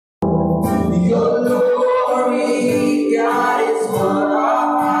Your glory, God, is what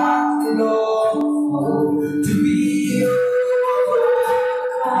our hearts long for. To be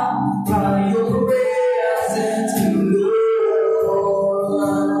overcome by your presence,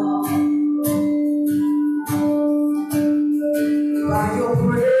 Lord. By your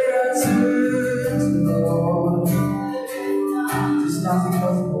presence, Lord. There's nothing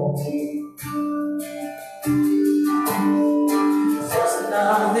else for me. There's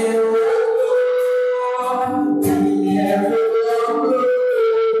nothing wrong. We never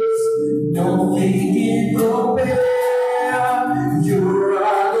close. Nothing can compare. You're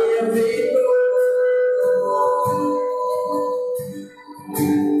our living Lord.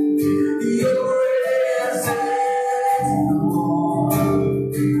 Your presence, Lord.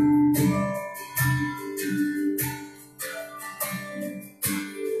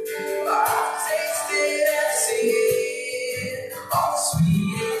 I've tasted and seen all the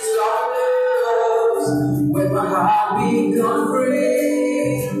sweetest of loves, when my heart becomes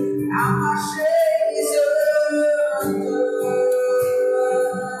free and my shame is undone.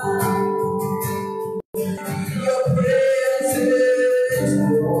 Your presence,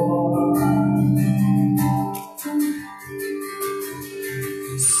 Lord.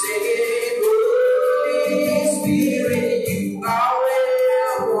 Sing, Holy Spirit, you are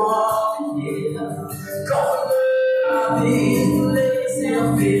welcome here. Come love this place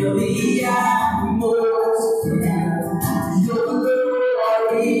and fill the atmosphere. Your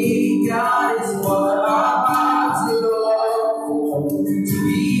glory, God, is what our hearts long for. To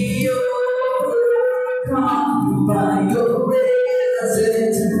be overcome by your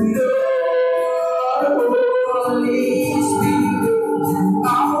presence, Lord. Holy Spirit,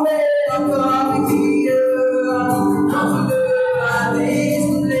 I'm welcome here. Come love this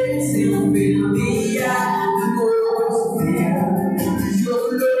place and fill the atmosphere. Your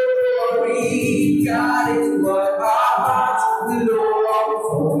glory, God, is what our hearts long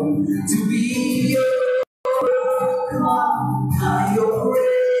for. To be overcome by your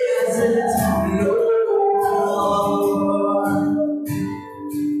presence, Lord.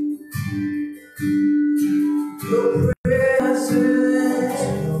 Your presence,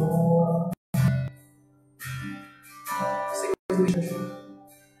 Lord. Sing with me.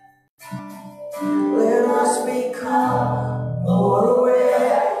 Let us become more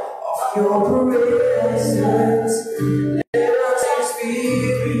aware of your presence. Let us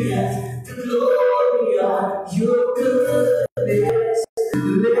experience the glory of your goodness.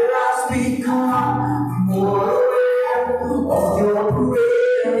 Let us become more aware of your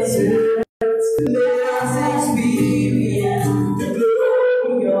presence. Let us experience the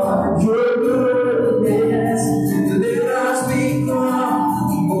glory of your goodness. Let us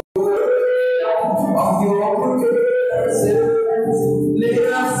become more of your presence.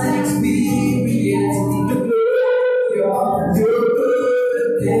 Let us experience the glory of your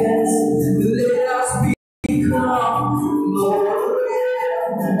goodness. Let us become more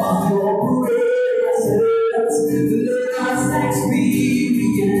of your presence. Let us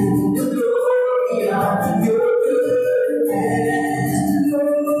experience the glory of your goodness.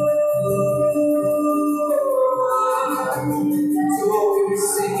 So we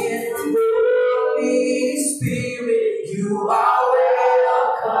sing it, Holy Spirit, you are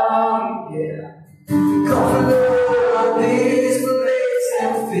welcome here. Come Lord, this place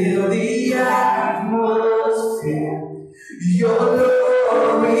and fill the atmosphere. Your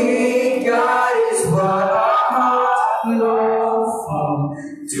glory, God, is what our hearts long for.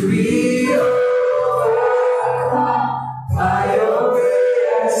 To be overcome by your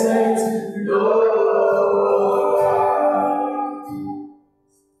presence, Lord.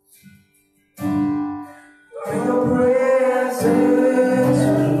 By your presence,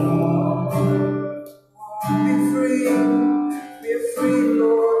 Lord. Be free,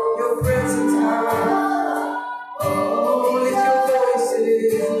 Lord. Your presence, Lord. Oh, lift your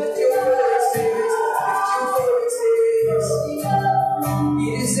voices, lift your voices, lift your voices.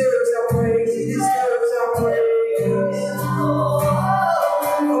 He deserves our praise, he deserves our praise. Oh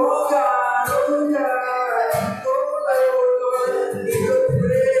God, oh God, oh Lord, in your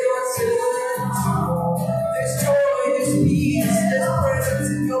presence, there's joy, there's peace, there's presence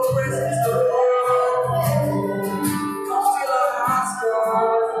in your presence, Lord. Come fill our hearts,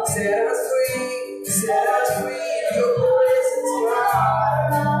 God, set us free in your presence,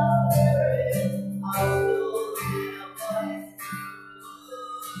 God.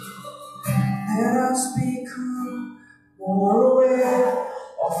 Let us become more aware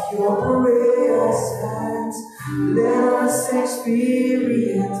of your presence. Let us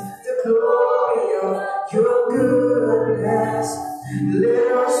experience the glory of your goodness.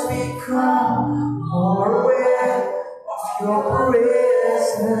 Let us become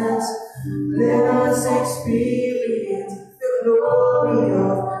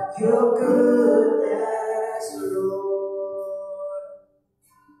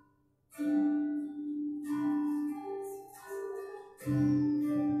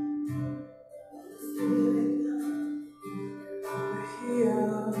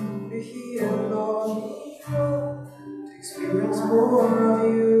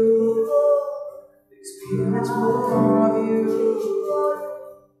of you, experience more of you.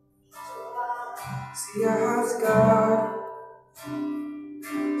 See our hearts, God.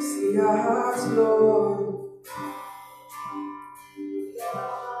 See our hearts, Lord.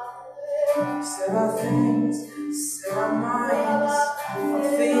 Set our things, set our minds on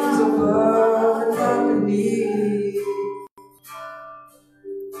things above and not beneath.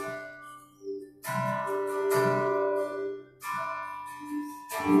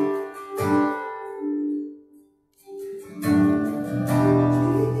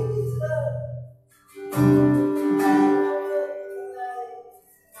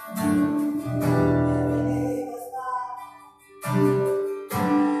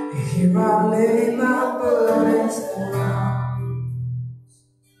 Here I lay my burdens down,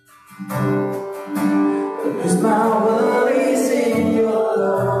 lose my worries in your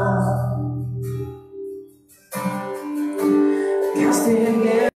love, casting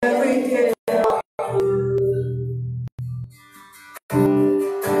every care on you,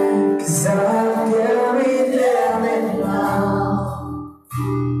 'cause I've carried them in love.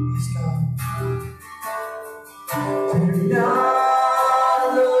 Yes, God. You're not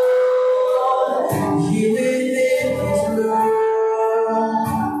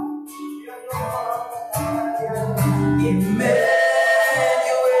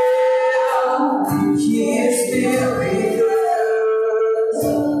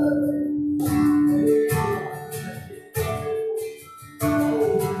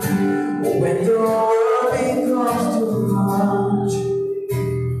when the world becomes too much,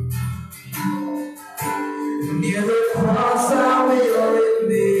 near the cross I will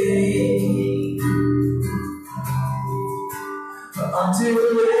remain, until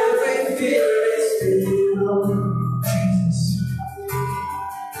every fear is still. Jesus,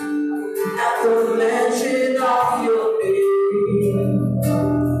 at the mention of your name,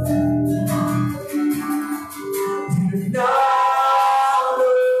 do not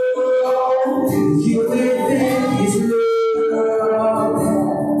know you within His love.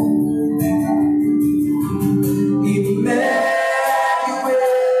 Emmanuel,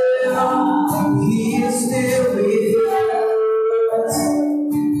 He is still with us.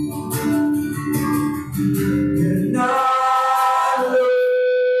 Do not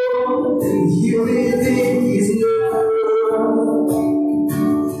know you within His love.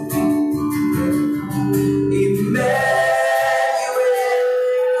 Emmanuel,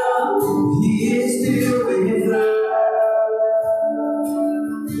 He is still with us.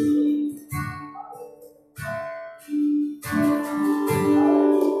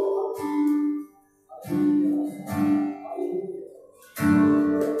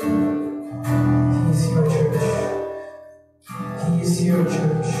 He's your church. He's your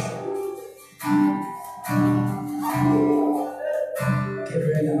church. Get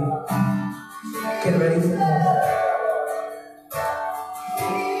ready. Get ready for more.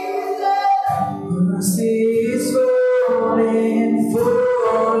 Mercy is falling,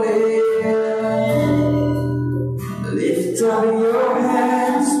 falling. Lift up your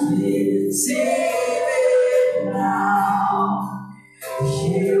hands, receive it now.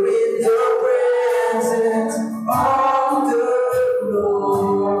 Here in the presence of the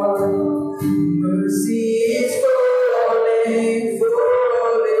Lord, mercy is falling,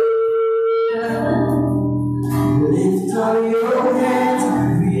 falling. Lift up your hands,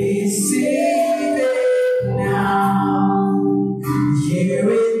 receive it now. Here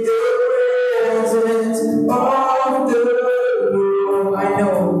in the presence of the Lord,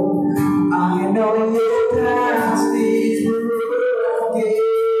 I know your past is broken.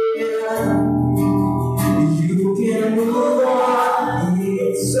 You can move on,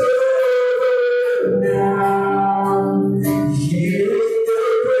 it's over now. Here in the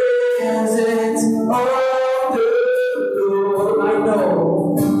presence of the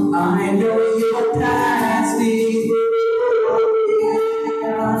Lord, I know your past is broken.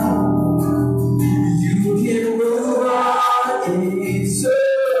 You can move on, it's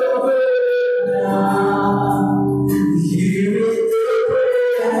over now. Here in the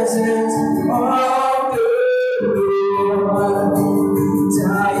presence of the Lord,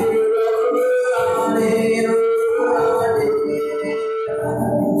 tired of running,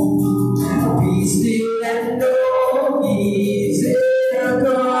 be still and know He's in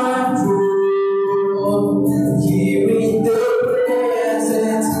control. Here in the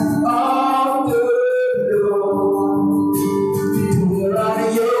presence of the Lord, pour out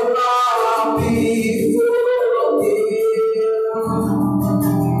your heart before Him.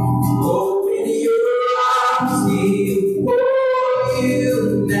 Open your arms, He'll pour you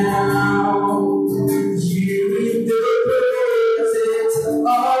now. Here in the presence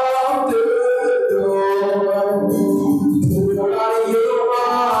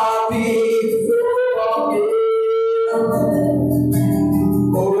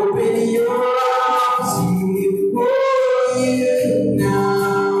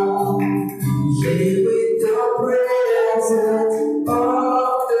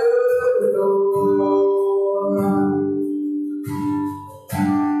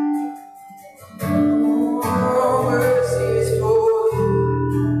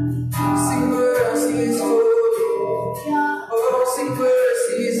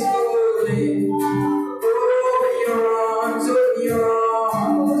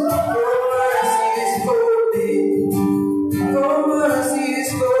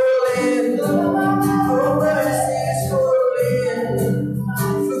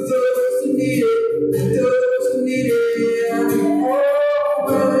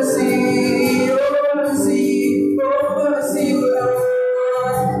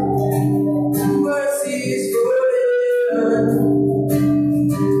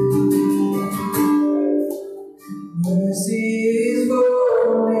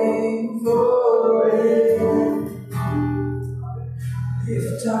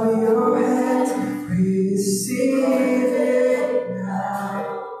Lift up your hands, receive it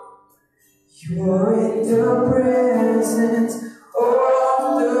now. You're in the presence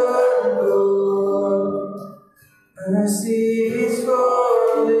of the Lord. Mercy is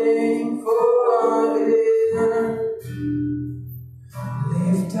falling, falling.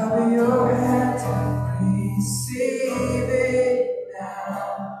 Lift up your hands, receive it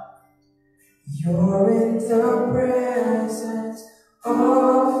now. You're in the presence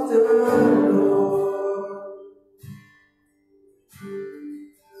of the Lord.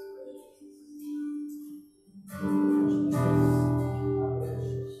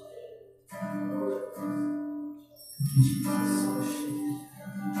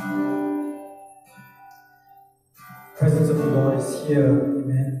 The presence of the Lord is here.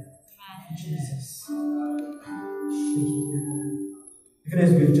 Amen. Thank you, Jesus. Even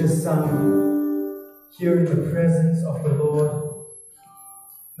as we've just sung, here in the presence of the Lord,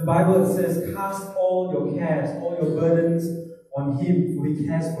 the Bible it says, cast all your cares, all your burdens on Him, for He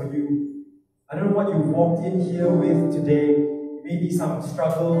cares for you. I don't know what you walked in here with today. It may be some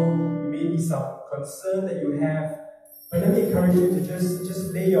struggle, it may be some concern that you have, but let me encourage you to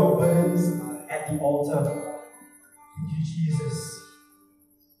just lay your burdens at the altar. Thank you, Jesus.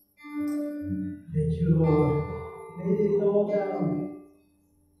 Thank you, Lord. Lay it all down.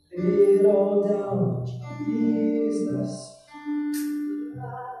 Lay it all down, Jesus.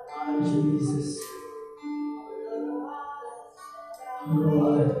 Jesus.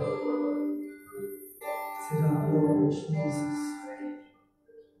 Lord. Sit up, Lord Jesus.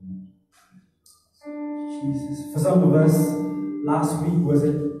 Jesus. For some of us, last week was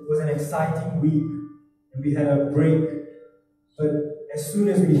an exciting week, and we had a break. But as soon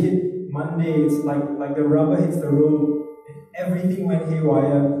as we hit Monday, it's like the rubber hits the road, and everything went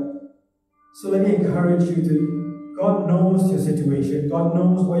haywire. So let me encourage you to, God knows your situation. God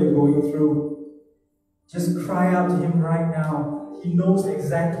knows what you're going through. Just cry out to Him right now. He knows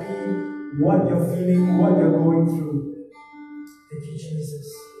exactly what you're feeling, what you're going through. Thank you, Jesus.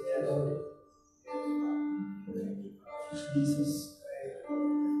 Yeah, Lord. Thank you, Jesus.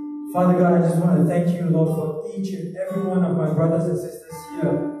 Father God, I just want to thank you, Lord, for each and every one of my brothers and sisters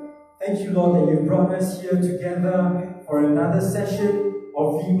here. Thank you, Lord, that you've brought us here together for another session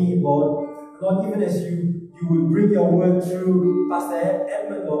of VMeet, Lord. Lord, even as you would bring your word through Pastor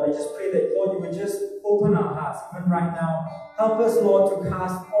Edmund, Lord, I just pray that, Lord, you would just open our hearts, even right now. Help us, Lord, to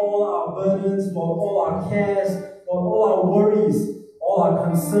cast all our burdens, Lord, all our cares, Lord, all our worries, all our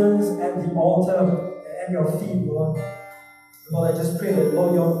concerns at the altar and at your feet, Lord. Lord, I just pray that,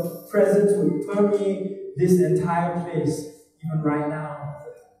 Lord, your presence would permeate this entire place, even right now.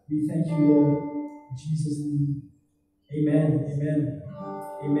 We thank you, Lord, in Jesus' name. Amen, amen,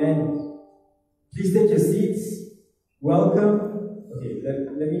 amen. Please take your seats. Welcome. Okay,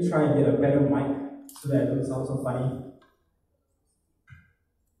 let me try and get a better mic so that I don't sound so funny.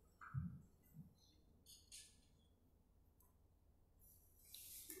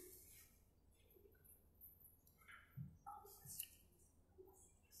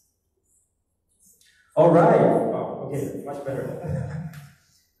 All right. Oh, okay, much better.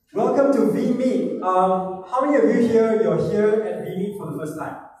 Welcome to VMeet. How many of you here, you're here at VMeet for the first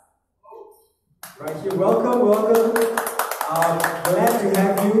time? Right here, welcome. Glad to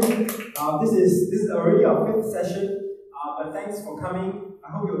have you. This is already our 5th session, but thanks for coming. I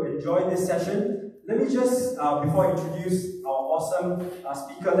hope you'll enjoy this session. Let me just, before I introduce our awesome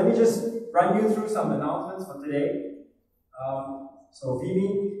speaker, let me just run you through some announcements for today. So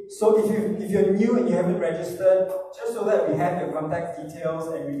VMeet. So if you're new and you haven't registered, just so that we have your contact details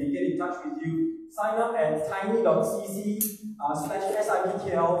and we can get in touch with you, sign up at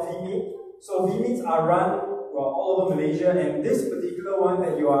tiny.cc/SIBKL VMeet. So VMeets are run all over Malaysia, and this particular one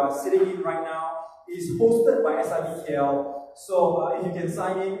that you are sitting in right now is hosted by SIBKL. So if you can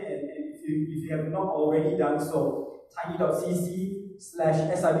sign in, and if you have not already done so,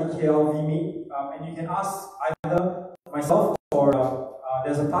 tiny.cc/SIBKL VMeet, and you can ask either myself or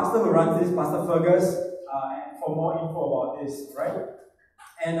there's a pastor who runs this, Pastor Fergus, for more info about this, right?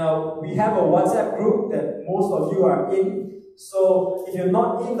 And we have a WhatsApp group that most of you are in. So if you're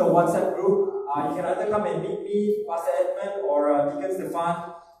not in the WhatsApp group, you can either come and meet me, Pastor Edmund, or Deacon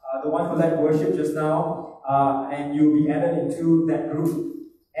Stefan, the one who led worship just now, and you'll be added into that group.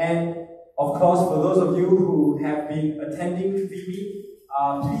 And of course, for those of you who have been attending VMeet,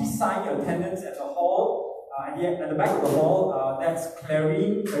 please sign your attendance at the hall. At the back of the hall, that's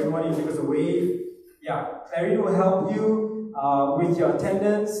Clarine. Everybody give us a wave. Yeah, Clarine will help you with your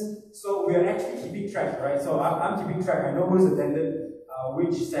attendance. So we are actually keeping track, right? So I'm keeping track. I know who's attended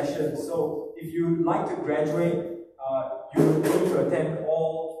which session. So if you'd like to graduate, you need to attend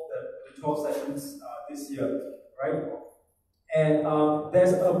all the 12 sessions this year, right? And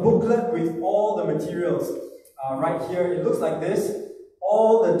there's a booklet with all the materials right here. It looks like this.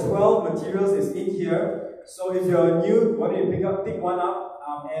 All the 12 materials is in here. So if you're new, why don't you pick one up,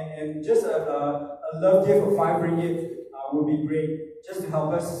 and just a love gift of 5 ringgit would be great, just to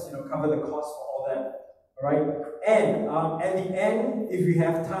help us, cover the cost for all that. All right. And at the end, if we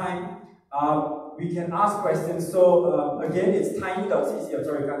have time, we can ask questions. So again, it's tiny.cc. I'm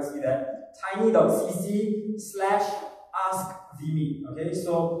sorry, you can't see that. tiny.cc/askVMeet. Okay,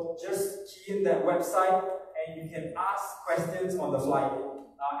 so just key in that website, and you can ask questions on the fly.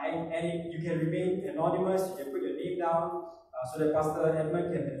 And you can remain anonymous. You can put your name down so that Pastor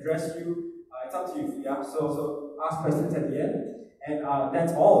Edmund can address you. It's up to you. Yeah. So ask questions at the end, and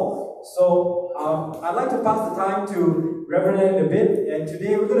that's all. So I'd like to pass the time to Reverend Ed a bit, and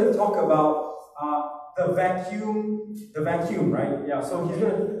today we're going to talk about the vacuum, right? Yeah. So he's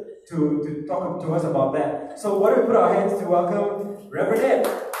going to talk to us about that. So why don't we put our hands to welcome Reverend Ed.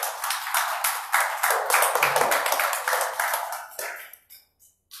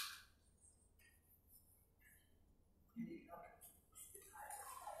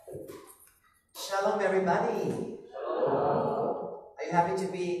 Shalom, everybody. Hello. Are you happy to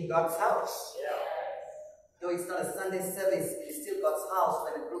be in God's house? Yeah. Though it's not a Sunday service, it's still God's house.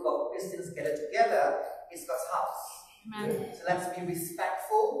 When a group of Christians gather together, it's God's house. Amen. So let's be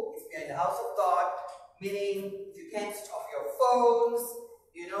respectful. If you're in the house of God, meaning if you can't switch off your phones,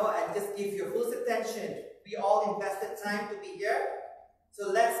 and just give your full attention. We all invested time to be here. So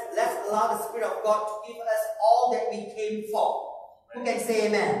let's allow the Spirit of God to give us all that we came for. Who can say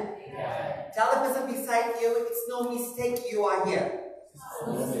amen? Amen. Tell the person beside you, it's no mistake you are here.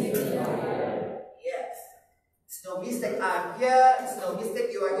 Yes. It's no mistake I'm here. It's no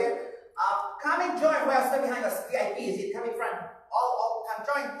mistake you are here. Come and join. Where stand behind us? VIP, is it? Come in front. All come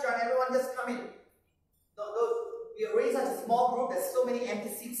join. Everyone just come in. We are really such a small group. There's so many empty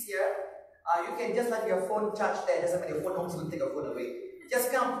seats here. You can just let your phone charge there. Doesn't matter, your phone home, so take your phone away.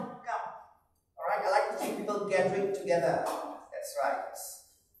 Just come. Alright, I like to see people gathering together. That's right.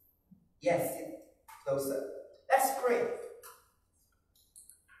 Yes, sit closer. Let's pray.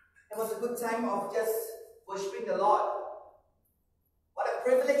 It was a good time of just worshiping the Lord. What a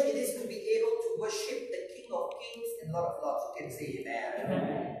privilege it is to be able to worship the King of Kings and Lord of Lords. You can say amen.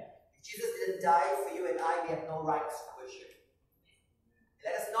 Amen. If Jesus didn't die for you and I, we have no rights to worship.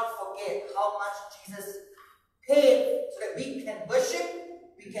 Let us not forget how much Jesus paid so that we can worship,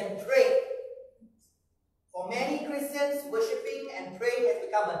 we can pray. For many Christians, worshiping and praying has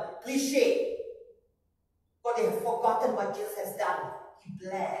become a cliche. But they have forgotten what Jesus has done. He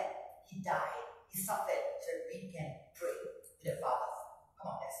bled, He died, He suffered so that we can pray to the Father. Come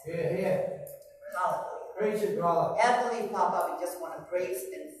on, let's pray. Hallelujah. Praise you, God. Heavenly Papa, we just want to praise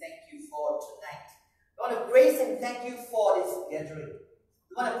and thank you for tonight. We want to praise and thank you for this gathering.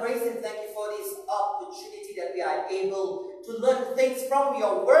 We want to praise and thank you for this opportunity that we are able to learn things from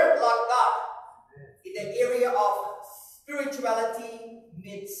your word, Lord God. In the area of spirituality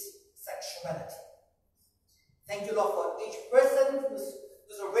meets sexuality. Thank you, Lord, for each person who's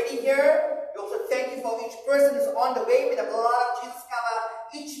already here. We also thank you for each person who's on the way. With the blood of Jesus cover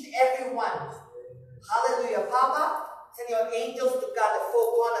each and every one. Hallelujah. Papa, send your angels to guard the four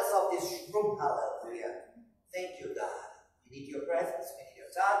corners of this room. Hallelujah. Thank you, God. We need your presence. We need your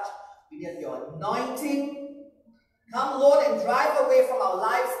touch. We need your anointing. Come, Lord, and drive away from our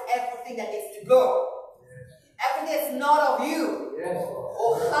lives everything that needs to go. Everything that's not of you. Yes.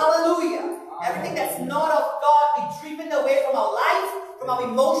 Oh, hallelujah. Everything that's not of God be driven away from our life, from our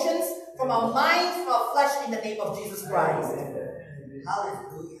emotions, from our minds, from our flesh in the name of Jesus Christ.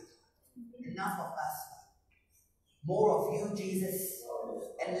 Hallelujah. Enough of us. More of you, Jesus,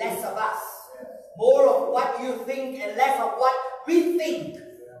 and less of us. More of what you think and less of what we think.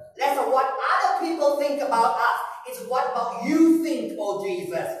 Less of what other people think about us. It's what about you think, oh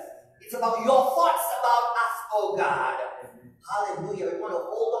Jesus. It's about your thoughts about us, oh God. Hallelujah. We want to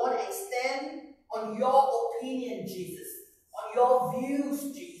hold on and stand on your opinion, Jesus. On your views,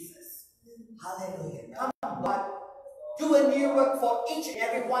 Jesus. Hallelujah. Come on, God. Do a new work for each and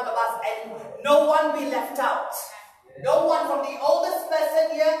every one of us, and no one be left out. No one, from the oldest person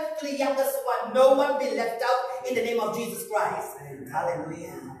here to the youngest one, no one be left out in the name of Jesus Christ.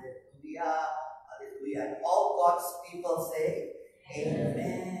 Hallelujah. Hallelujah. Hallelujah. And all God's people say,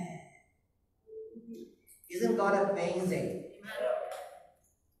 amen. Isn't God amazing?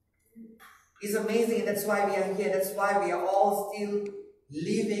 He's amazing, and that's why we are here. That's why we are all still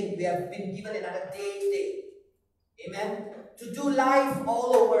living. We have been given another day today. Amen. To do life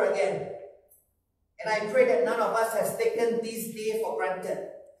all over again. And I pray that none of us has taken this day for granted.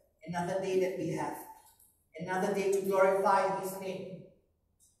 Another day that we have. Another day to glorify His name.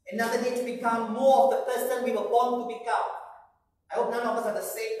 Another day to become more of the person we were born to become. I hope none of us are the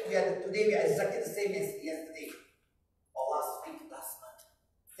same. Today we are exactly the same as yesterday. Or last week, last month.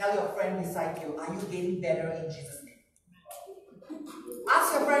 Tell your friend beside you, are you getting better in Jesus' name?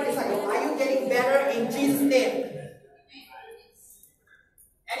 Ask your friend beside you, are you getting better in Jesus' name?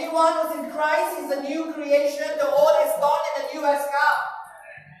 Anyone who's in Christ is a new creation. The old is gone and the new has come.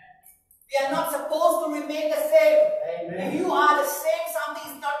 We are not supposed to remain the same. Amen. If you are the same,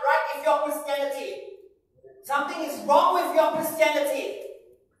 something is not right with your Christianity. Something is wrong with your Christianity.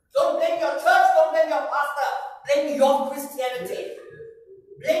 Don't blame your church, don't blame your pastor. Blame your Christianity.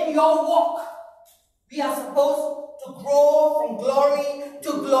 Blame your walk. We are supposed to grow from glory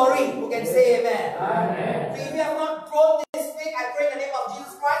to glory. Who can say amen? Amen. So if you have not grown this week, I pray in the name of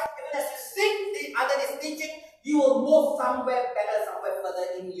Jesus Christ, even as you sit under this teaching, you will move somewhere better, somewhere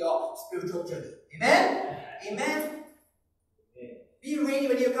further in your spiritual journey. Amen? Amen. Be ready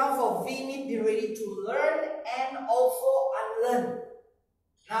when you come for VMeet, be ready to learn and also unlearn.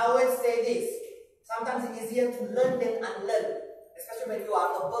 I always say this, sometimes it's easier to learn than unlearn, especially when you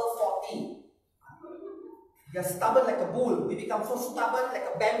are above 40. You're stubborn like a bull. You become so stubborn like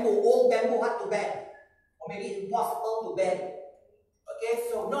a bamboo, old bamboo, hard to bend. Or maybe impossible to bend. Okay,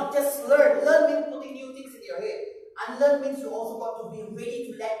 so not just learn. Learn means putting new things in your head. Unlearn means you also got to be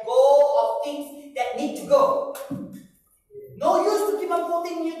ready to let go of things that need to go. No use to keep on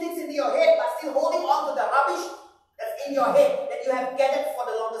putting new things into your head but still holding on to the rubbish that's in your head that you have gathered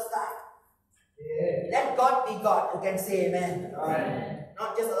for the longest time. Yeah. Let God be God. Who can say amen? Amen.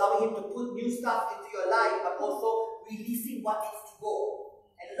 Not just allowing Him to put new stuff into your life, but also releasing what needs to go.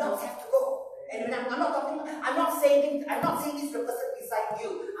 And lots have to go. And when I'm not saying this to the person beside you.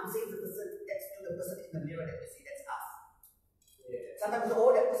 I'm saying the person next to the person in the mirror that you see. That's us. Yeah. Sometimes we say,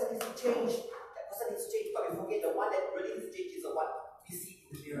 oh, that person needs to change. That person needs to change, but we forget the one that really needs to change is the one we see in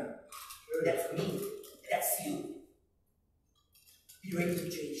the mirror. That's me. That's you. Be ready to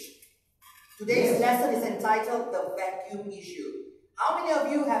change. Today's lesson is entitled The Vacuum Issue. How many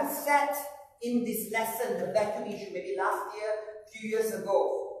of you have sat in this lesson, the vacuum issue, maybe last year, few years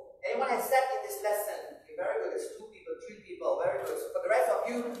ago? Anyone has sat in this lesson? Okay, very good. There's 2 people, 3 people. Very good. So for the rest of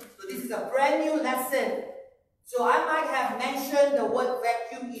you, so this is a brand new lesson. So I might have mentioned the word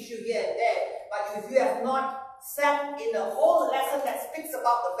vacuum issue here and there, but if you have not sat in the whole lesson that speaks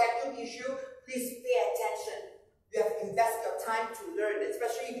about the vacuum issue, please pay attention. You have to invest your time to learn,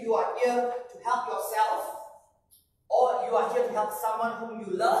 especially if you are here to help yourself. Or you are here to help someone whom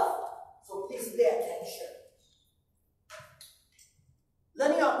you love, so please pay attention.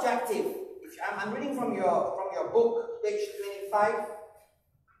 Learning objective. I'm reading from your book, page 25.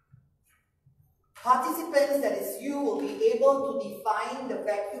 Participants, that is you, will be able to define the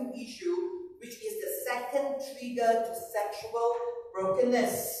vacuum issue, which is the second trigger to sexual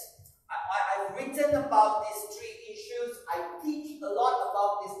brokenness. I've written about these 3 issues. I teach a lot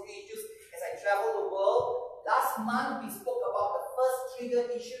about these 3 issues as I travel the world. Last month we spoke about the first trigger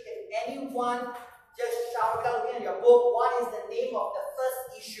issue. Can anyone just shout without looking at your book, what is the name of the first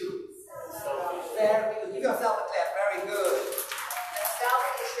issue? Very good. Give yourself a clap. Very good. The self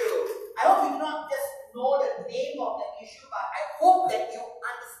issue. I hope you do not just know the name of the issue, but I hope that you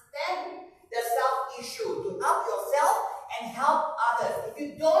understand the self issue to help yourself and help others. If you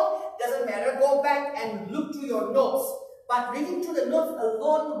don't, doesn't matter. Go back and look through your notes. But reading through the notes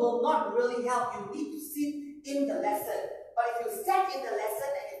alone will not really help. You need to sit in the lesson. But if you sat in the lesson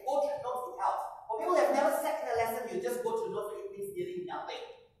and you go through the notes, it helps. For people who have never sat in the lesson, you just go through the notes, it means doing nothing.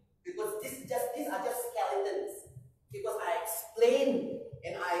 Because these are just skeletons. Because I explain,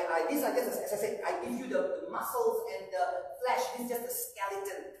 and these are just, as I said, I give you the muscles and the flesh. This is just a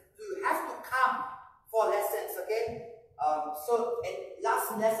skeleton. So you have to come for lessons, okay? And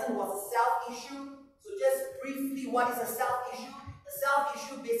last lesson was a self-issue. So just briefly, what is a self-issue? The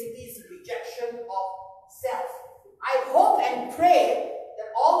self-issue basically is rejection of self. I hope and pray that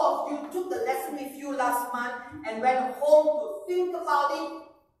all of you took the lesson with you last month and went home to think about it,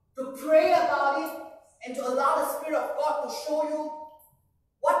 to pray about it, and to allow the Spirit of God to show you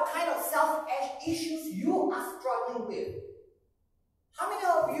what kind of self-issues you are struggling with. How many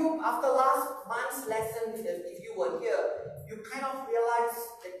of you, after last month's lesson, if you were here, you kind of realized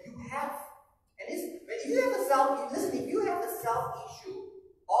that you have, and if you have a self-issue,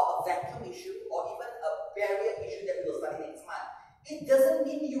 or a vacuum issue, or even a barrier issue that we will study next month, it doesn't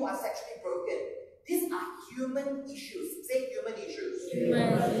mean you are sexually broken. These are human issues. Say human issues.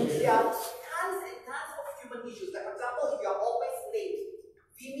 There are tons and tons of human issues. Like for example, if you are always late,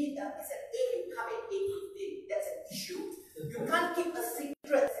 VMeet is at 8, you come at issue. You can't keep a secret,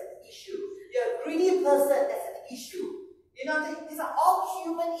 that's an issue. You're a greedy person, that's an issue. You know, these are all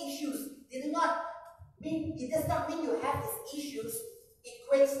human issues. They do not mean, it does not mean you have these issues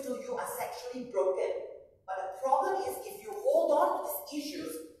equates to you are sexually broken. But the problem is if you hold on to these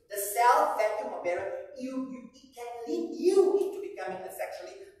issues, the self-vacuum of barrier, it can lead you into becoming a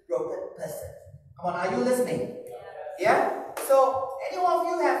sexually broken person. Come on, are you listening? Yeah? So, any one of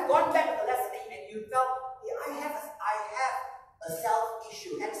you have gone back to the lesson and you felt, yeah, I have a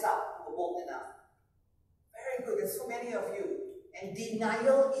self-issue. Hands up, who were bold enough. Very good, there's so many of you. And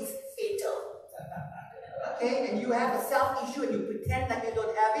denial is fatal. Okay, and you have a self-issue and you pretend like you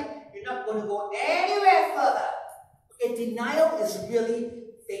don't have it, you're not going to go anywhere further. Okay, denial is really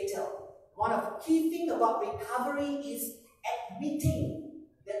fatal. One of the key things about recovery is admitting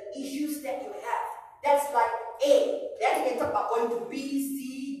the issues that you have. That's like A. Then you can talk about going to B,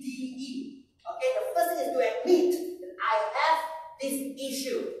 C, D, E. Okay, the first thing is to admit that I have this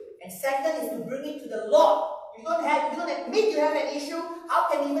issue. And second is to bring it to the Lord. If you don't admit you have an issue, how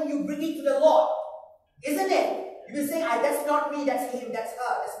can even you bring it to the Lord? Isn't it? You will say, that's not me, that's him, that's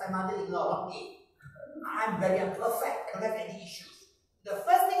her, that's my mother-in-law, not me. I'm very imperfect, I don't have any issues. The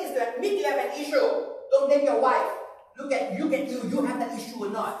first thing is to admit you have an issue. Don't blame your wife. Look at you have that issue or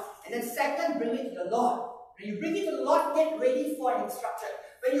not. And then second, bring it to the Lord. When you bring it to the Lord, get ready for an instruction.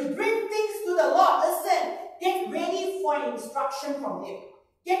 When you bring things to the Lord, listen, get ready for an instruction from Him.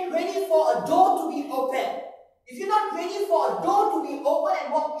 Get ready for a door to be open. If you're not ready for a door to be open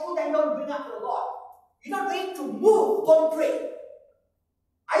and walk through, then don't bring up to the Lord. You're not ready to move, don't pray.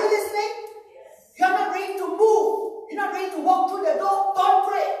 Are you listening? Yes. You're not ready to move. You're not ready to walk through the door, don't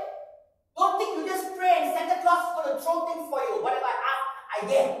pray. Don't think you just pray and Santa Claus is going to throw things for you. Whatever I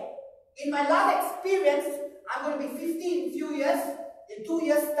get. In my life experience, I'm going to be 50 in a few years. In 2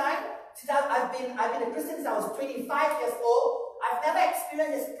 years' time, since I've been a Christian since I was 25 years old, I've never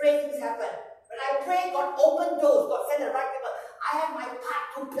experienced this pray things happen. When I pray, God opened doors, God sent the right people. I have my part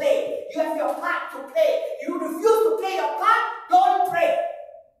to play. You have your part to play. You refuse to play your part, don't pray.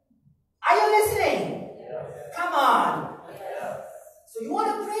 Are you listening? Yes. Come on. Yes. So you want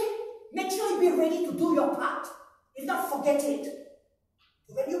to pray? Make sure you be ready to do your part. If not, forget it.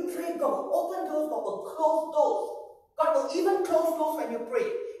 When you pray, God will open doors, God will close doors. God will even close doors when you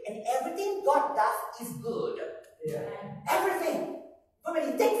pray. And everything God does is good. Yeah. Everything. But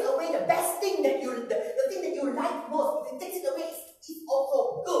when He takes away the best thing that the thing that you like most, if He takes it away, it's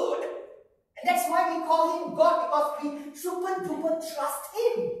also good. And that's why we call Him God, because we super duper trust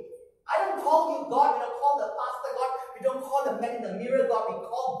Him. I don't call you God, we don't call the pastor God, we don't call the man in the mirror God, we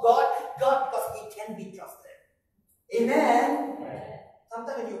call God God because He can be trusted. Amen?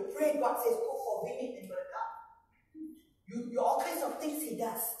 Sometimes when you pray, God says, go for VMeet and you're going to come. All kinds of things He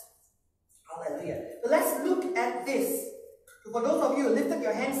does. Hallelujah. So let's look at this. So for those of you who lifted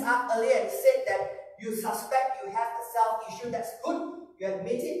your hands up earlier and said that you suspect you have a self-issue, that's good. You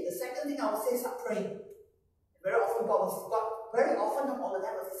admit it. The second thing I would say is start praying. Very often very often, not all the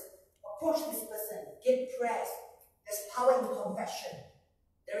time, approach this person, get prayers. There's power in confession.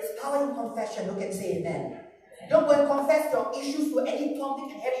 There is power in confession. Look and say amen. Don't go and confess your issues to any Tom,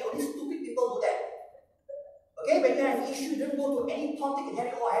 Dick, and Harry. Only stupid people do that. Okay, when you have an issue, don't go to any Tom, Dick, and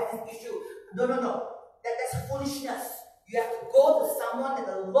Harry. Oh, I have this issue. No. That's foolishness. You have to go to someone that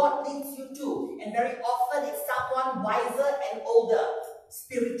the Lord leads you to. And very often it's someone wiser and older.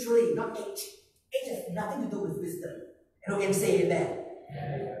 Spiritually, not age. Age has nothing to do with wisdom. And we can say amen.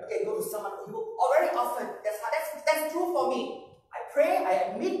 Okay, go to someone who, very often, that's true for me. I pray,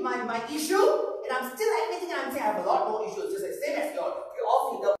 I admit my issue, and I'm still admitting and I'm saying I have a lot more issues, just the same as yours. We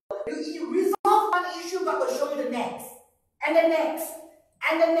all feel that you resolve one issue, God will show you the next. And the next.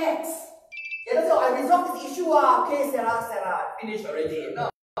 And the next. You don't say, oh, I resolved this issue, okay, Sarah, finished already. No.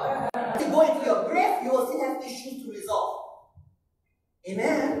 If you go into your grave, you will still have issues to resolve.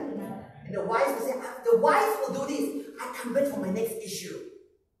 Amen? And the wise will say, the wise will do this. I come back for my next issue.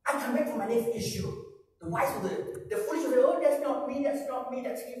 I come back for my next issue. The wise will do it. The foolish will say, oh, that's not me,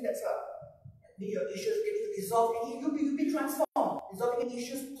 that's him, that's her. And your issues get resolved, and you'll be transformed. Resolving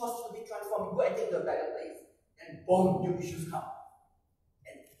issues causes you to be transformed. You go and take the better place. And boom, new issues come.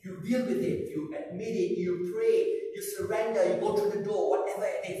 You deal with it, you admit it, you pray, you surrender, you go through the door, whatever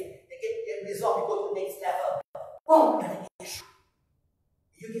it is. They get resolved, you go to the next level. Boom, another issue.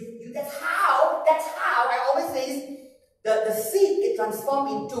 That's how I always say the seed get transformed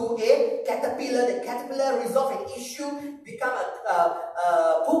into a caterpillar. The caterpillar resolves an issue, become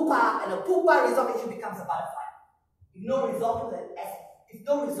a pupa, and a pupa resolves an issue, becomes a butterfly. If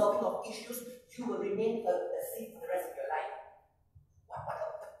no resolving of issues, you will remain a seed for the rest of your life. What a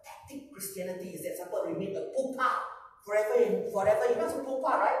pathetic Christianity is that? Some people remain a pupa forever and forever. You know, it's a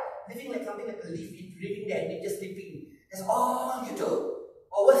pupa, right? Living like something like a leaf, living there and just sleeping. That's all you do.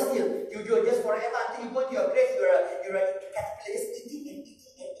 Or worse still, you're just forever until you go to your grave, you're a caterpillar, just eating and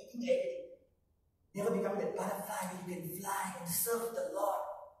eating and eating everything. Never becoming that butterfly where you can fly and serve the Lord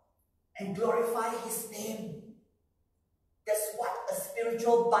and glorify His name. That's what a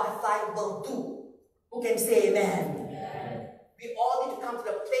spiritual butterfly will do. Who can say amen? Amen. We all need to come to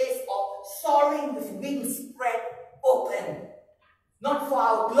the place of soaring with wings spread open. Not for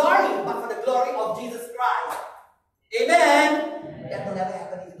our glory, but for the glory of Jesus Christ. Amen. Amen. That will never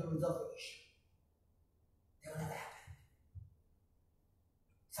happen if you don't resolve your issue. That will never happen.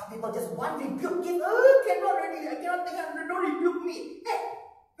 Some people just want rebuke. I cannot think, don't rebuke me. Hey,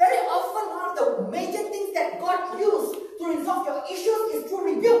 very often one of the major things that God used to resolve your issues is through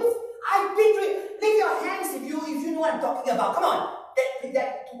rebukes. I've been through. Lift your hands if you know what I'm talking about. Come on.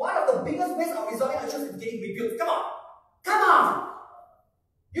 That one of the biggest ways of resolving issues is getting rebuked. Come on. Come on.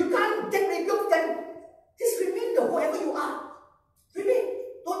 You can't get rebuked, then just remain whoever you are. Remain.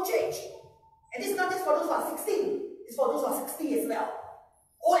 Don't change. And it's not just for those who are 16. It's for those who are 60 as well.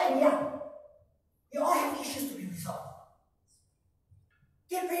 Old and young. We all have issues to be resolved.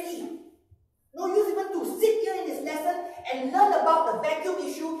 Get ready. No use even to sit here in this lesson and learn about the vacuum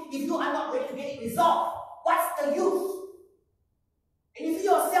issue if you are not ready to get it resolved. What's the use? And if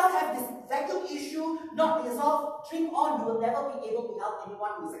you yourself have this vacuum issue not resolved, drink on. You will never be able to help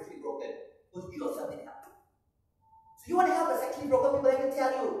anyone who is actually broken. Because you yourself didn't help. So you want to help the sexually broken people, I can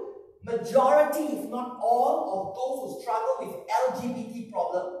tell you, majority, if not all, of those who struggle with LGBT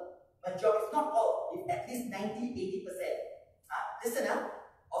problem, majority, if not all, if at least 90-80%, listen up,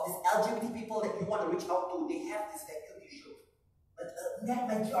 of these LGBT people that you want to reach out to, they have this vacuum issue. But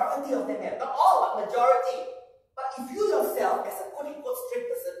majority of them have, not all, but majority. But if you yourself, as a quote-unquote straight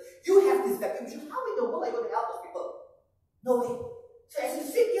person, you have this vacuum issue, how in the world are you going to help those people? No way. So as you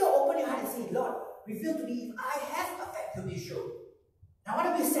sit here, open your heart and say, Lord, reveal to me if I have a vacuum issue. Now I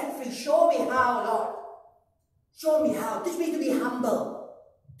want to be set free. Show me how, Lord. Show me how. Teach me to be humble.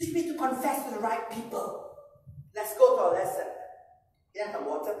 Teach me to confess to the right people. Let's go to our lesson. Can I have the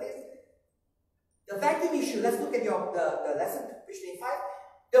water, please? The vacuum issue. Let's look at the lesson, page 25.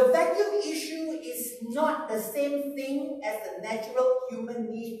 The vacuum issue is not the same thing as the natural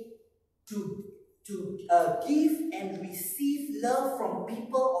human need to give and receive love from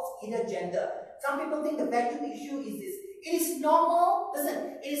people of either gender. Some people think the vacuum issue is this. It is normal,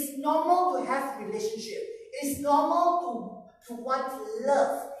 listen, it is normal to have relationship. It is normal to want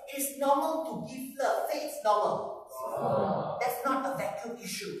love. It is normal to give love. Say it's normal. That's not a vacuum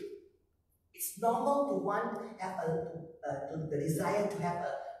issue. It's normal to want to have the desire to have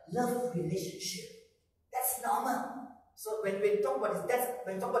a love relationship. That's normal. So when we talk about this,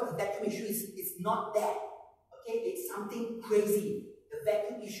 when we talk about the vacuum issue, it's not that. Okay, it's something crazy. The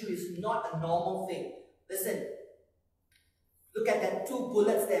vacuum issue is not a normal thing. Listen, look at that 2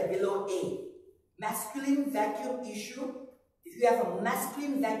 bullets there below A. Masculine vacuum issue. If you have a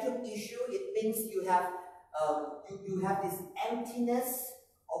masculine vacuum issue, it means you have this emptiness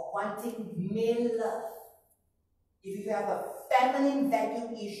of wanting male love. If you have a feminine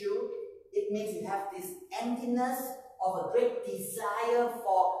vacuum issue, it means you have this emptiness of a great desire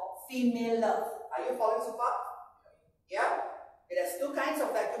for female love. Are you following so far? Yeah? There's 2 kinds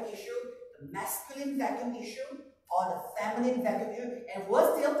of vacuum issue. The masculine vacuum issue or the feminine vacuum issue. And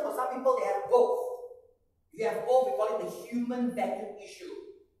worse still, for some people, they have both. If you have both, we call it the human vacuum issue.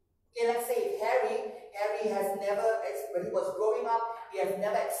 Okay, let's say if Harry has never, when he was growing up, he has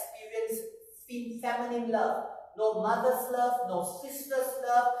never experienced feminine love. No mother's love, no sister's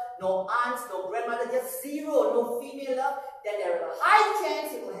love, no aunts, no grandmother, just zero, no female love. Then there is a high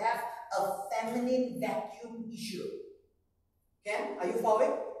chance he will have a feminine vacuum issue. Okay, are you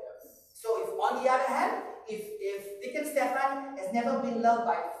following? Yes. So if on the other hand, if Dick and Stefan has never been loved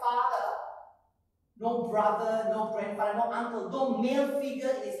by father, no brother, no grandfather, no uncle, no male figure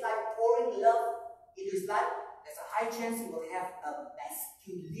in his life pouring love into his life, there's a high chance he will have a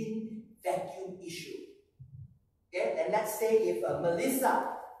masculine vacuum issue. Okay, and let's say if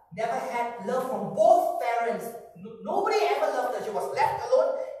Melissa never had love from both parents, nobody ever loved her, she was left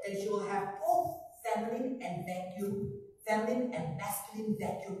alone, then she will have both feminine and masculine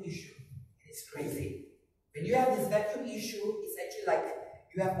vacuum issue. It's crazy. When you have this vacuum issue, it's actually like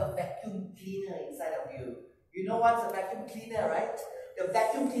you have a vacuum cleaner inside of you. You know what's a vacuum cleaner, right? The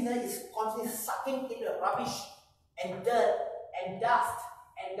vacuum cleaner is constantly sucking in the rubbish and dirt and dust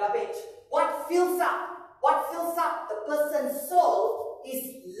and garbage. What fills up the person's soul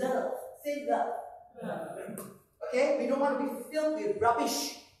is love. Say love. Okay? We don't want to be filled with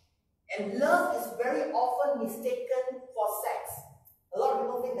rubbish And love is very often mistaken for sex. A lot of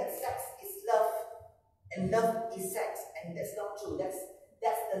people think that sex is love and love is sex, and that's not true. That's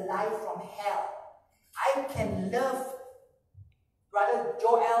the lie from hell. I can love Brother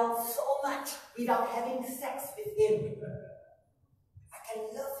Joel so much without having sex with him. I can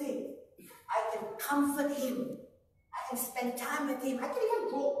love him. I can comfort him. I can spend time with him. I can even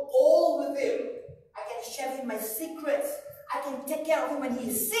grow old with him. I can share with him my secrets. I can take care of him when he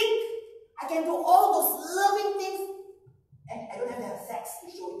is sick. I can do all those loving things. And I don't have to have sex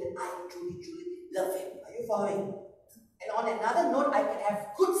to show him that I truly, truly love him. Are you following? And on another note, I can have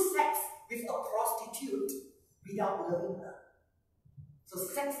good sex with a prostitute without loving her. So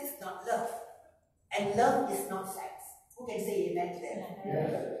sex is not love. And love is not sex. Who can say amen to that?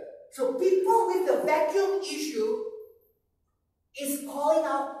 Yes. So people with the vacuum issue is calling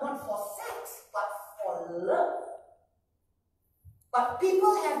out not for sex, but for love. But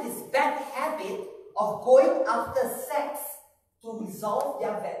people have this bad habit of going after sex to resolve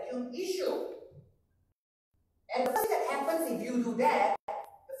their vacuum issue. And the first thing that happens if you do that,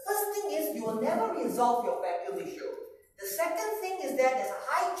 the first thing is you will never resolve your vacuum issue. The second thing is that there's a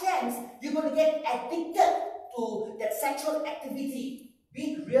high chance you're going to get addicted to that sexual activity, be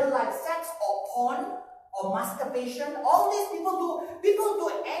it real life sex or porn or masturbation. All these people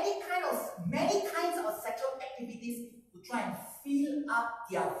do many kinds of sexual activities to try and fill up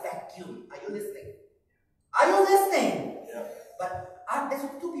their vacuum. Are you listening? Are you listening? Yeah. But there's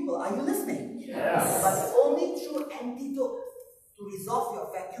two people. Are you listening? Yes. But the only true antidote to resolve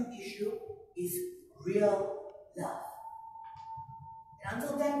your vacuum issue is real love. And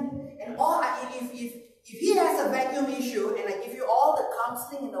until then, if he has a vacuum issue and I give you all the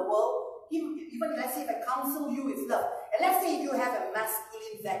counseling in the world, even let's say if I counsel you with love, and let's say if you have a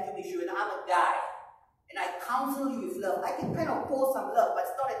masculine vacuum issue and I'm a guy, and I counsel you with love, I can kind of pour some love, but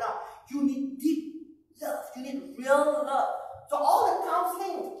it's not enough. You need deep love. You need real love. So all the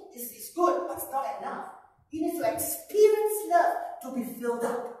counseling is good, but it's not enough. You need to experience love to be filled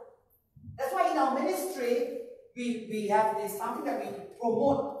up. That's why in our ministry, we have this something that we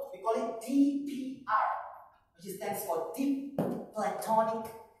promote. We call it DPR, which stands for Deep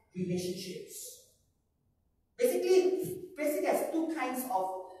Platonic Relationships. Basically there's two kinds of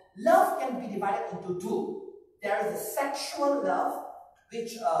love can be divided into two. There is the sexual love,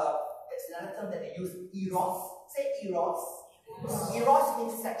 which it's another term that they use, eros. Say eros. Eros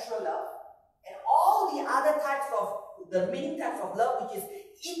means sexual love. And all the other types of, the remaining types of love, which is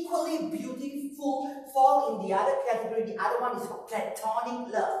equally beautiful, fall in the other category. The other one is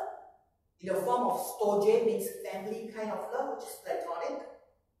platonic love. In the form of storge, means family kind of love, which is platonic.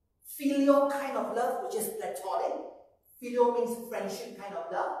 Filial kind of love, which is platonic. Filial means friendship kind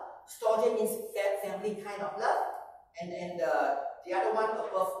of love. Storge means family kind of love. And the other one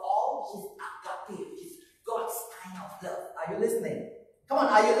above all, which is agape, which is God's kind of love. Are you listening? Come on,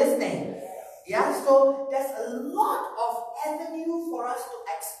 are you listening? Yeah, so there's a lot of avenue for us to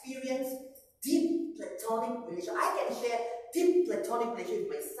experience deep platonic relationship. I can share deep platonic relationship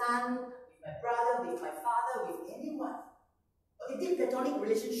with my son, with my brother, with my father, with anyone. Okay, deep platonic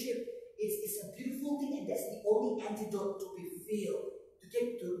relationship is a beautiful thing, and that's the only antidote to be filled,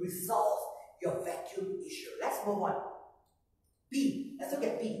 to resolve your vacuum issue. Let's move on. B. Let's look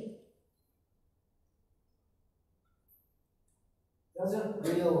at B. Doesn't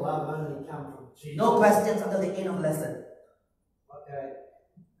real love only come from Jesus? No questions until the end of the lesson. Okay.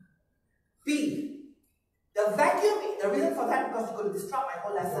 B. The vacuum, the reason for that because it's going to disrupt my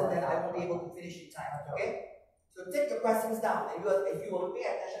whole lesson, then I won't be able to finish in time. Okay? So take your questions down. And if you were paying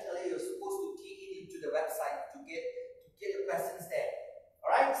attention earlier, you're supposed to key into the website to get your questions there.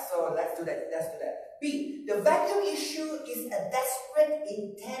 Alright? So let's do that. B. The vacuum issue is a desperate,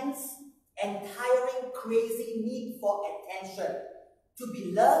 intense, and tiring, crazy need for attention. To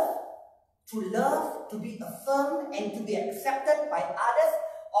be loved, to be affirmed, and to be accepted by others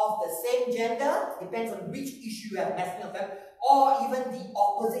of the same gender, depends on which issue you have, masculine or feminine, or even the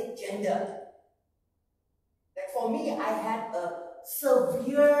opposite gender. Like for me, I had a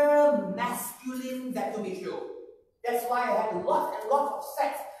severe masculine vacuum issue. That's why I had lots and lots of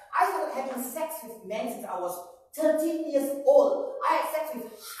sex. I started having sex with men since I was 13 years old. I had sex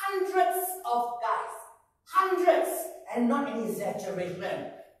with hundreds of guys. Hundreds! And not an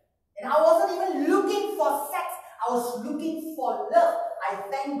exaggeration. And I wasn't even looking for sex. I was looking for love. I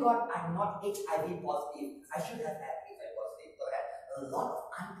thank God I'm not HIV positive. I should have had HIV positive. So I had a lot of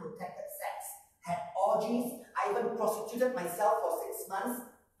unprotected sex. Had orgies. I even prostituted myself for 6 months.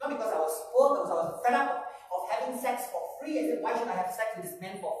 Not because I was poor, because I was fed up of having sex for free. I said, why should I have sex with this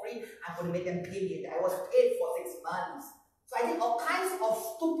man for free? I'm going to make them pay me. And I was paid for 6 months. So I did all kinds of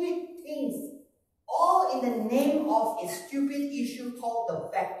stupid things, all in the name of a stupid issue called the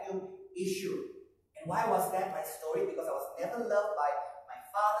vacuum issue. And why was that my story? Because I was never loved by my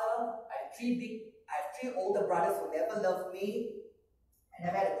father. I have three older brothers who never loved me. I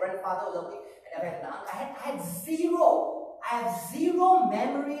never had a grandfather who loved me. I never had an uncle. I have zero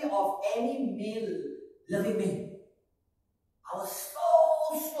memory of any male loving me. I was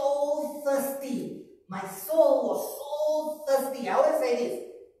so thirsty. My soul was so thirsty. I always say this.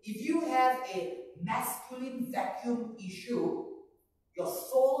 If you have a masculine vacuum issue, your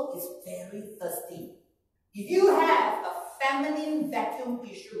soul is very thirsty. If you have a feminine vacuum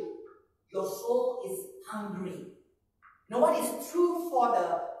issue, your soul is hungry. Now, what is true for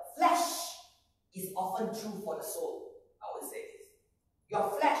the flesh is often true for the soul. I would say this.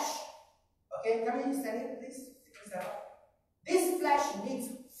 Your flesh, okay, can you stand here, please? This flesh needs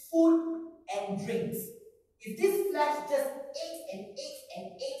food and drinks. If this flesh just ate,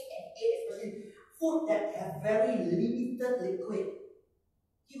 especially food that have very limited liquid,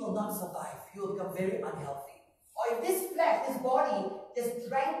 he will not survive. He will become very unhealthy. Or if this flesh, this body, just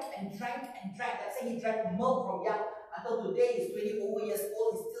drank, let's say he drank milk from young until today he's 20 over years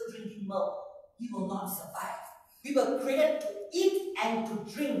old, he's still drinking milk, he will not survive. We were created to eat and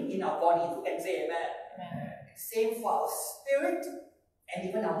to drink in our body. Who can say amen? Amen. Same for our spirit and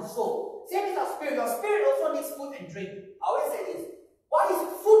even our soul. Same as our spirit. Your spirit also needs food and drink. I always say this. What is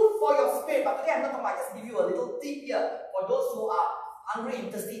food for your spirit? But today I'm not going to just give you a little tip here for those who are hungry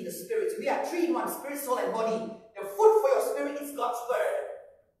and thirsty in the spirit. So we are three in one: spirit, soul, and body. The food for your spirit is God's word.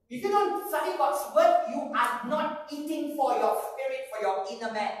 If you don't study God's word, you are not eating for your spirit, for your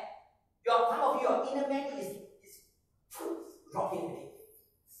inner man. Some of your inner man is rocking already.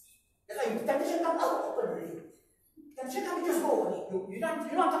 That's why temptation comes out, open already. Temptation comes, you just go already. You know what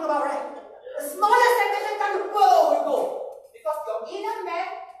I'm talking about, right? The smallest temptation comes, whoa, you go. Because your inner man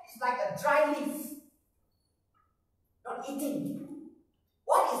is like a dry leaf. Not eating.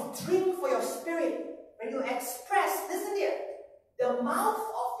 What is drink for your spirit? When you express, listen here, the mouth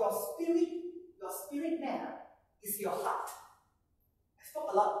of your spirit man is your heart. I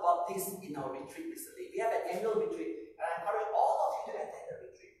spoke a lot about this in our retreat recently. We have an annual retreat, and I encourage all of you to attend the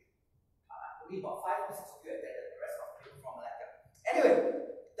retreat. Only about 5 or 6 of you attended, the rest of you from Malacca. Anyway,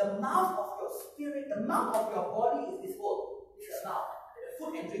 the mouth of your spirit, the mouth of your body is this whole. This is the mouth. The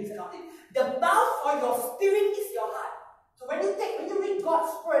food and drinks and all this. The mouth of your spirit is your heart. So when you read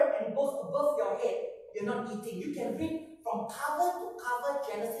God's word and it goes above your head, you're not eating. You can read from cover to cover,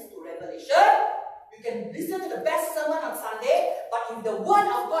 Genesis to Revelation. You can listen to the best sermon on Sunday, but if the word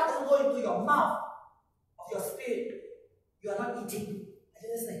of God doesn't go into your mouth, of your spirit, you are not eating. Are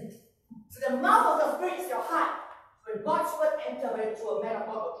you listening? So the mouth of your spirit is your heart. When God's word enters to a man of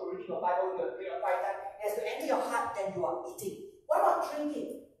God or through reading your Bible, you're doing a quiet time, it has to enter your heart, then you are eating. What about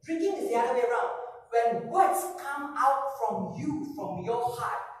drinking? Drinking is the other way around. When words come out from you, from your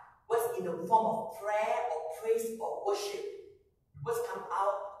heart, words in the form of prayer or praise or worship, words come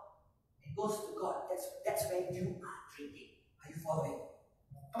out and goes to God. That's when you are drinking. Are you following?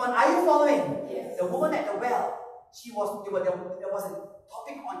 Come on, are you following? Yes. The woman at the well, there was a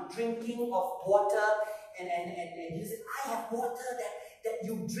topic on drinking of water, and Jesus said, I have water that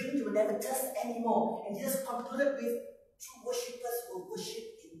you drink, you will never thirst anymore. And Jesus concluded with, true worshippers will worship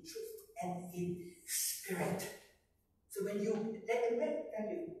in truth and in spirit. So when you have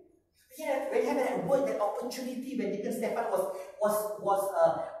that word, that opportunity, when Deacon Stefan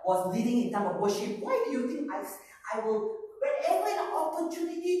was leading in time of worship, why do you think I will, whenever an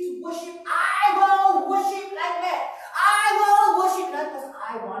opportunity to worship, I will worship like that. I will worship like that because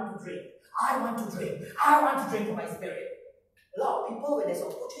I want to drink. I want to drink. I want to drink for my spirit. A lot of people, when there's an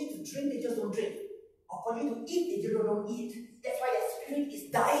opportunity to drink, they just don't drink. Opportunity to eat, they just don't eat. That's why their spirit is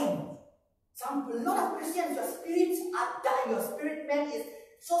dying. A lot of Christians, your spirits are dying. Your spirit man is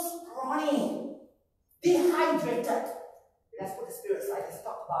so scrawny, dehydrated. Let's put the spirit aside. Let's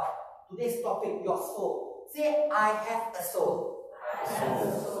talk about today's topic, your soul. Say, I have a soul.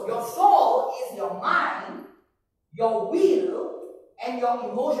 Your soul is your mind, your will, and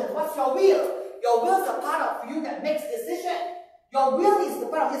your emotions. What's your will? Your will is the part of you that makes decision. Your will is the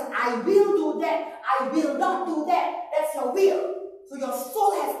part of this. I will do that. I will not do that. That's your will. So your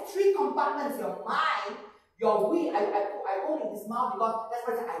soul has 3 compartments. Your mind, your will. I hold in this mouth because that's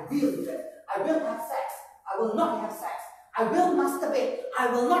what I will do that. I will have sex. I will not have sex. I will masturbate. I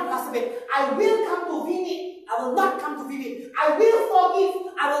will not masturbate. I will come to VMeet. I will not come to VMeet. I will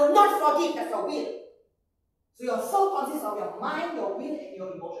forgive. I will not forgive. That's your will. So your soul consists of your mind, your will, and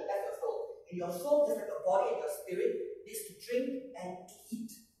your emotion. That's your soul. And your soul, just like your body and your spirit, needs to drink and to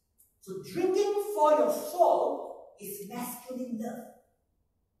eat. So drinking for your soul is masculine love.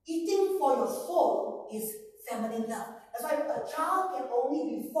 Eating for your soul is feminine love. That's why a child can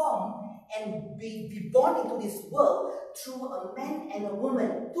only be formed and be born into this world through a man and a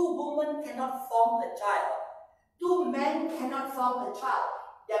woman. Two women cannot form a child. Two men cannot form a child.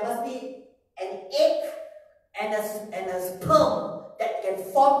 There must be an egg and a sperm that can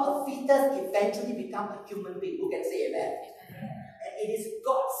form a fetus, eventually become a human being. Who can say amen? And it is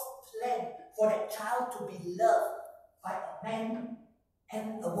God's plan for that child to be loved by a man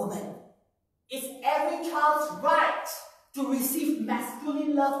and a woman. It's every child's right to receive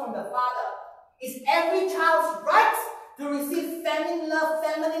masculine love from the father. It's every child's right to receive feminine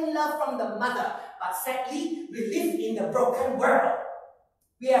love from the mother. But sadly, we live in the broken world.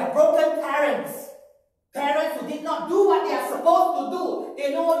 We have broken parents. Parents who did not do what they are supposed to do.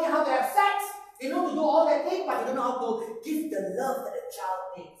 They know only how to have sex. They know to do all that thing, but they don't know how to give the love that a child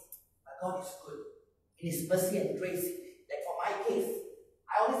needs. But God is good. In His mercy and grace, like for my case,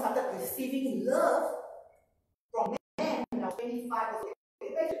 I only started receiving love from men when I was 25 years old.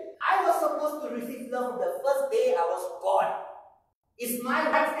 I was supposed to receive love from the first day I was born. It's my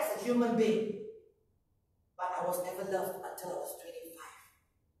right as a human being. But I was never loved until I was 25.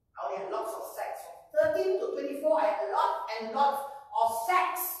 I only had lots of sex. From 13 to 24, I had lots and lots of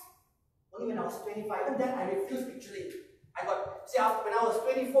sex. Only when I was 25. Even then, I refused actually. When I was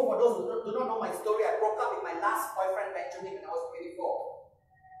 24, for those who do not know my story, I broke up with my last boyfriend, Benjamin, when I was 24.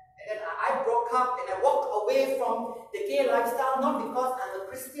 And then I broke up and I walked away from the gay lifestyle, not because I'm a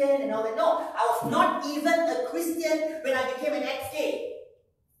Christian and all that. No, I was not even a Christian when I became an ex-gay.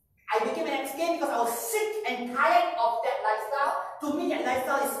 I became an ex-gay because I was sick and tired of that lifestyle. To me, that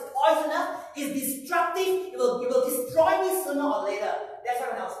lifestyle is poisonous, is destructive, it will destroy me sooner or later. That's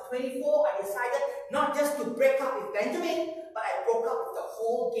why when I was 24, I decided not just to break up with Benjamin, but I broke up with the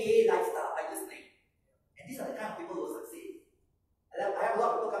whole gay lifestyle. Are you listening? And these are the kind of people who will succeed. I have a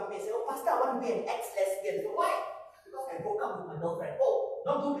lot of people come to me and say, oh, Pastor, I want to be an ex-lesbian. So why? Because I broke up with my girlfriend. Oh,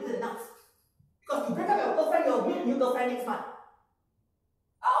 not good is enough. Because you break up with your girlfriend, you'll meet a new girlfriend next month.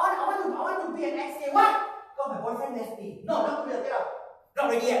 I want to be an ex-gay. Why? Because my boyfriend left me. No, not real. Get out. Not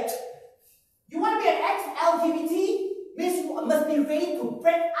ready yet. You want to be an ex-LGBT? Means you must be ready to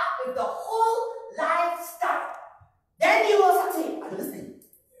break up with the whole lifestyle. Then you will succeed. Are you listening?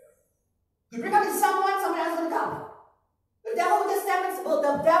 You break up with someone else will come. The devil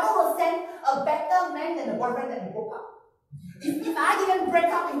will send a better man than the boyfriend that you broke up. If I didn't break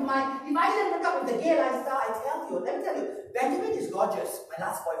up with the gay lifestyle, let me tell you, Benjamin is gorgeous, my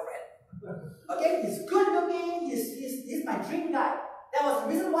last boyfriend. Okay, he's good looking, he's my dream guy. That was the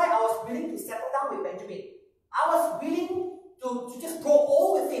reason why I was willing to settle down with Benjamin. I was willing to just grow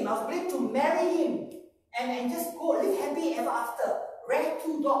old with him. I was willing to marry him and just go live happy ever after. Raise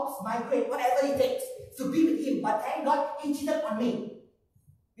 2 dogs, migrate, whatever it takes to be with him. But thank God he cheated on me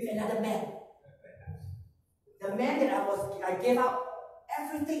with another man. The man that I gave up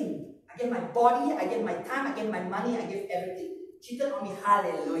everything. I gave my body, I gave my time, I gave my money, I gave everything. Cheated on me.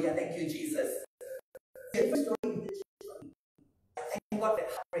 Hallelujah. Thank you, Jesus. Thank God that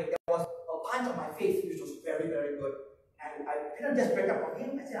heartbreak. There was a punch on my face, which was very, very good. And I didn't just break up from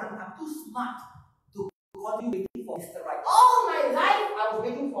him. I said, I'm too smart to continue waiting for Mr. Right. All my life, I was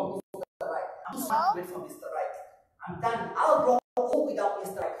waiting for Mr. Right. I'm too smart to wait for Mr. Right. I'm done. I'll grow old without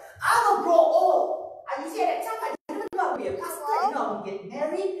Mr. Right. I will grow old. And you see, at that time, I didn't know I would be a pastor. I didn't know I would get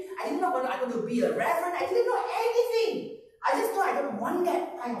married. I didn't know I was going to be a reverend. I didn't know anything. I just know I don't want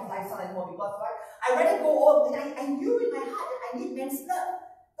that kind of lifestyle anymore because I rather go old. And I knew in my heart that I need men's love.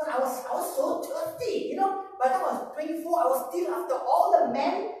 But I was so thirsty, By the time I was 24, I was still, after all the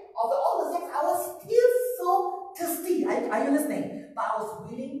men, after all the sex, I was still so thirsty. Are you listening? But I was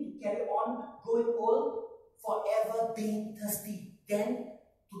willing to carry on growing old, forever being thirsty. Then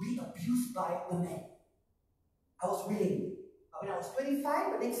to be abused by the men. I was willing. But when I was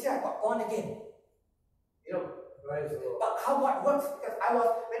 25, the next year I got born again. But how what works? Because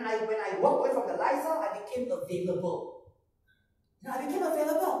when I walked away from the lifestyle, I became available. I became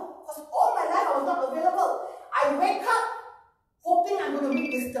available. Because all my life I was not available. I wake up hoping I'm going to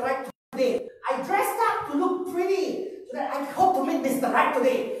meet Mr. Right today. I dressed up to look pretty so that I hope to meet Mr. Right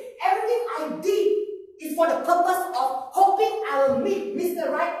today. Everything I did is for the purpose of hoping I will meet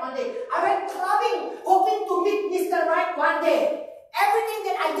Mr. Right one day. I went clubbing hoping to meet Mr. Right one day. Everything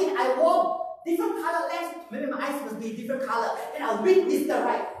that I did, I wore different color lens. Maybe my eyes must be different color. Then I'll meet Mr.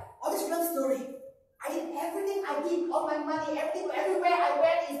 Right. All this real story. I did everything I did, all my money, everything, everywhere I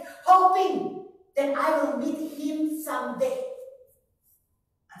went is hoping that I will meet him someday.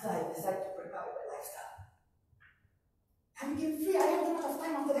 Until I decided to break up with my lifestyle. I became free. I didn't have too much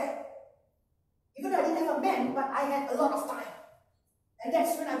time after that. Even though I didn't have a man, men, but I had a lot of time. And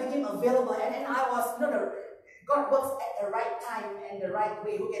that's when I became available. And I was, God works at the right time and the right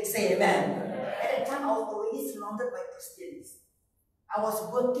way. Who can say amen? At that time, I was already surrounded by Christians. I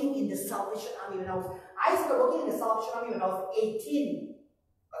was working in the Salvation Army I started working in the Salvation Army when I was 18.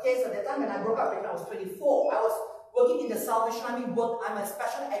 Okay, so at that time when I broke up when I was 24, I was working in the Salvation Army. I'm a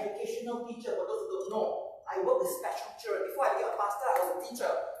special educational teacher, for those who don't know. I work with special children. Before I became a pastor, I was a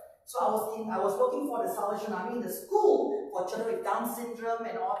teacher. So I was working for the Salvation Army in the school for children with Down syndrome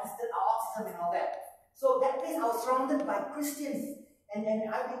and autism and all that. So that place I was surrounded by Christians. And when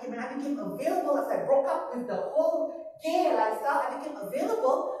I became available after I broke up with the whole gay lifestyle, I became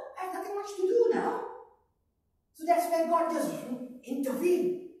available. I have nothing much to do now. So that's when God just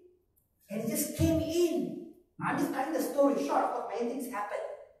intervened. And He just came in. I'm just cutting the story short, because many things happened.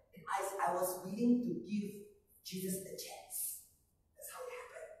 And I was willing to give Jesus a chance. That's how it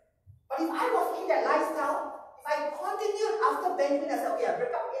happened. But if I was in that lifestyle, if I continued after Benjamin, I said, okay, I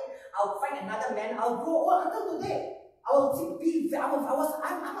break up again, I'll find another man, I'll grow old until today. I'm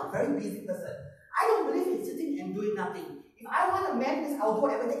a very busy person. I don't believe in sitting and doing nothing. If I want a man, I'll do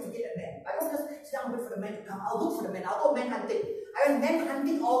whatever it takes to get a man. I don't just sit down and wait for the man to come. I'll look for the man. I'll go man hunting. I went man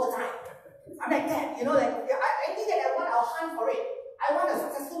hunting all the time. I'm like that, anything that I want, I'll hunt for it. I want a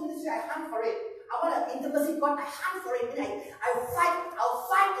successful ministry, I hunt for it. I want an intimacy with God, I hunt for it. I'll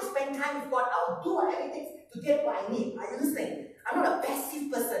fight to spend time with God. I'll do whatever it takes to get what I need. Are you listening? I'm not a passive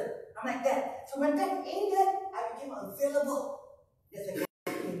person. I'm like that. So when that ended, I became available. That's when God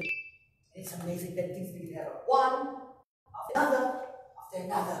came. It's amazing that things begin to happen. One after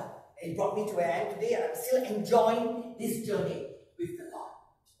another. And it brought me to where I am today, and I'm still enjoying this journey with the Lord.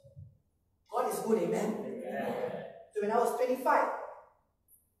 God is good, amen? So when I was 25,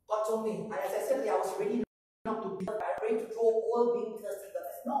 God told me, and as I said, I was ready not to be, I was ready to throw all being thirsty. God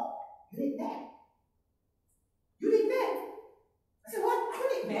says, no, you need men. You need men. I said, what? I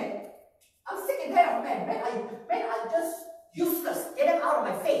don't need men. I'm sick and tired of men. Men are just useless. Get them out of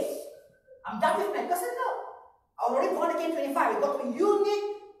my face. I'm done with men. God said, no. I was already born again 25. God told me, you need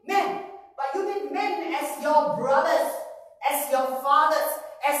men. But you need men as your brothers, as your fathers,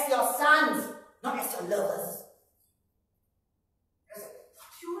 as your sons, not as your lovers. I said, what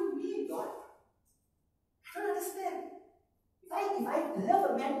do you mean, God? I don't understand. If I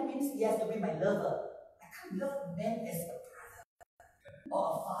love a man, it means he has to be my lover. I can't love a man as a brother, or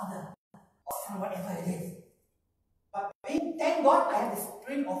a father, or son, whatever it is. But thank God I have the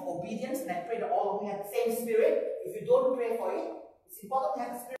spirit of obedience, and I pray that all of you have the same spirit. If you don't pray for it, it's important to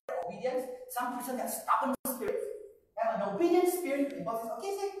have the spirit of obedience. Some Christians have stubborn spirits. Have an obedient spirit. And God says,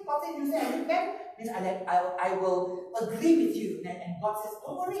 okay, God says, you say I need men, means I will agree with you. And God says,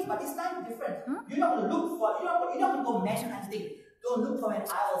 don't worry, but this time different. You're not going to look for, you're not going to go man hunting. Don't look for men,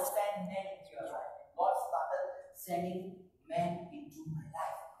 I will send men into your life. And God started sending men into my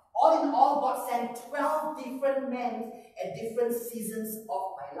life. All in all, God sent 12 different men at different seasons of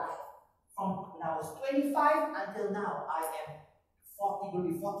my life. From when I was 25 until now, I am 40, will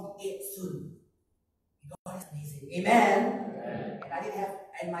be 48 soon. God is amazing. Amen. And I didn't have,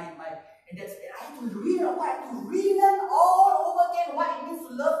 and I had to relearn all over again what it means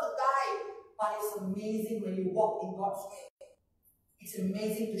to love a guy. But it's amazing when you walk in God's way. It's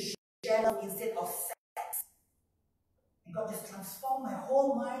amazing to share love instead of sex. And God just transformed my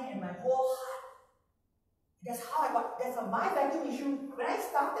whole mind and my whole heart. That's how my vacuum issue, when I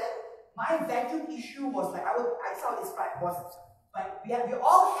started, my vacuum issue was like, I saw this describe was, like we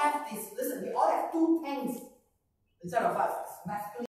all have this, listen, we all have two tanks inside of us, masculine